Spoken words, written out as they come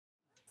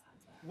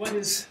What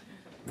is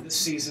the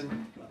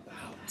season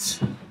about?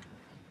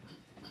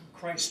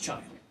 Christ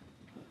child.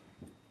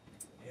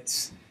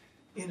 It's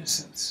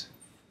innocence.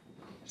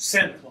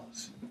 Santa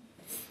Claus.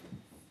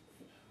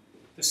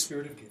 The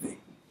spirit of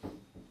giving.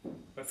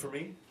 But for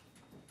me,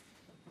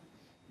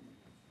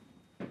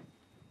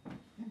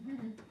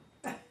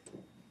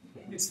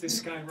 it's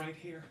this guy right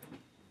here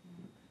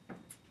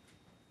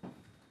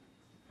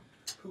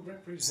who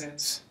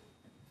represents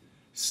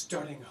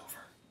starting over,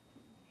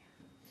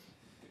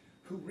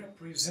 who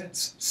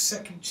represents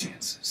second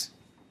chances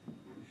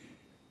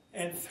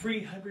and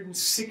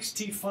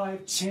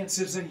 365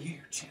 chances a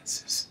year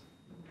chances.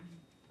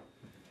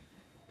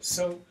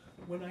 So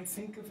when I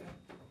think of that,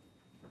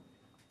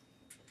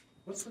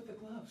 what's with the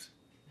gloves?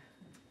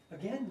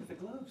 Again, with the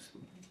gloves.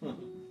 All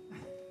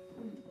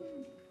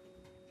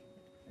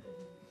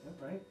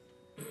right.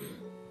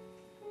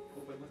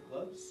 Open with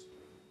gloves.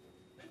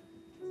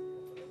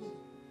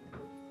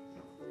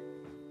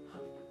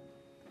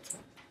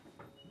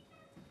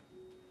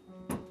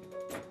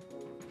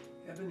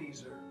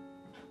 Ebenezer.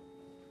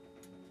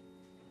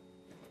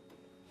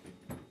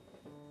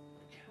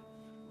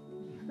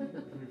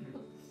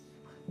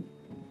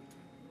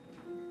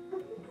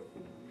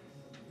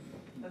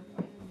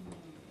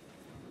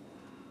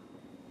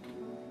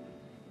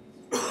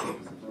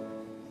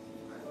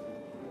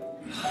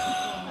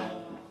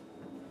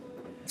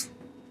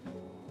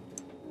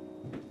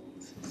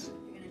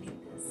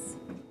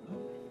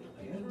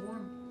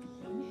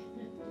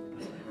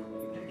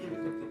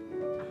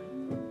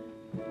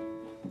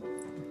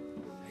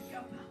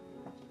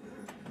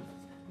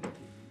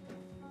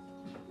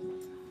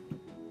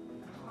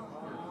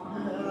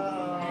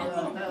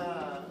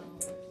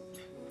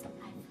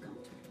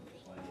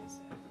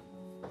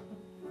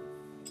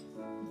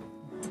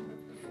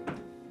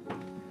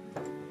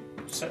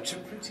 Such a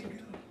pretty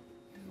girl.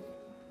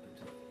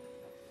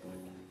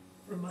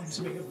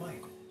 Reminds me of my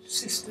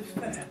sister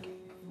Fan.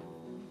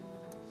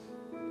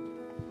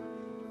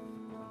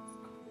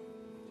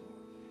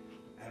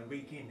 I'll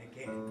begin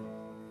again.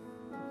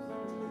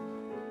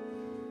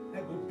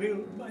 I will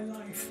build my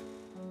life.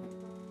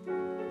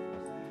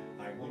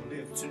 I will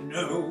live to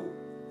know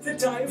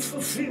that I have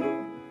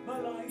fulfilled my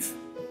life.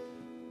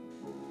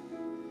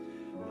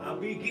 I'll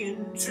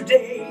begin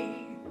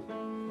today.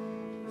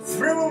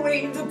 Throw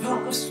away the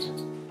past,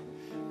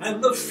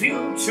 and the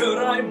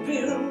future I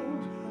build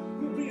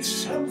will be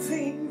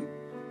something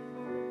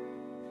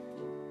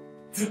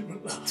that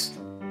will last.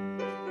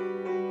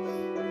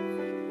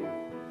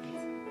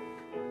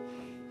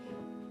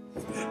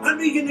 I'll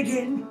begin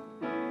again.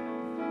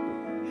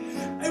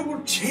 I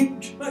will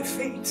change my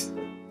fate.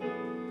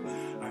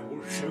 I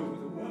will show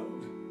the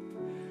world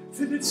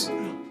that it's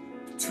not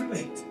too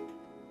late.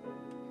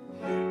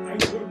 I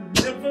will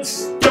never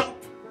stop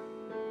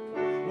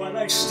while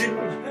I still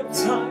have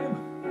time,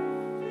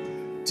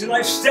 till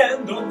I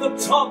stand on the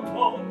top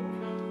of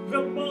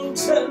the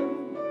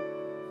mountain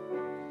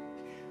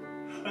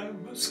I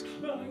must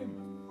climb.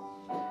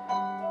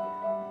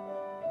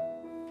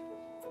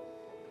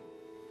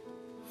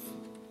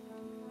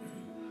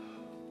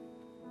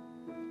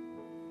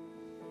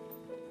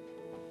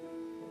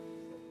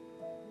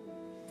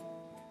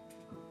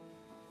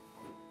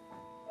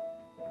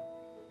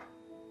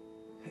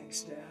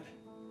 Thanks, Dad.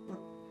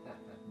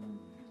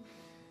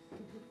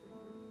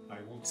 I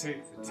will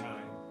take the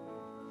time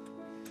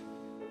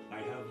I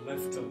have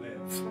left to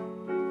live,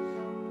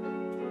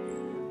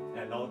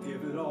 and I'll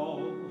give it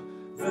all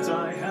that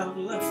I have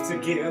left to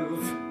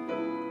give.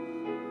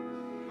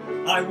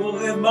 I will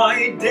live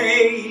my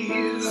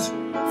days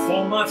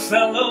for my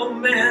fellow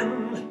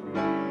men,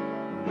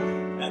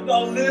 and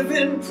I'll live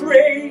in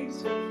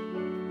praise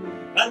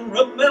and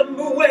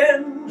remember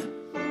when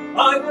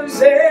I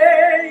was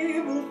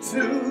able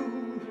to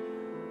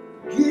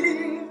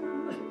give.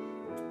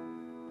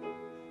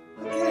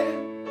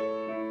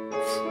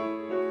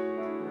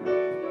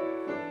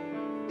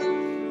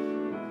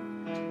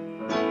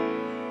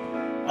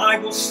 I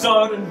will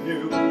start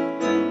anew.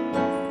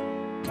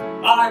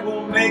 I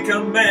will make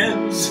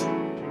amends,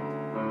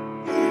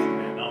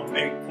 and I'll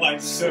make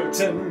quite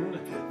certain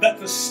that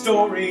the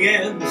story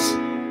ends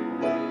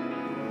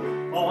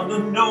on a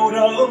note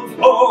of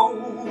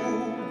hope,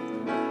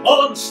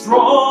 on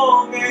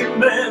strong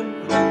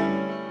amen.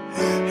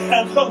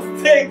 And I'll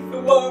thank the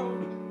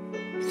world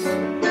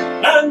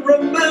and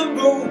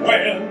remember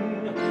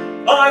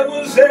when I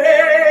was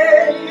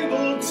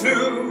able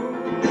to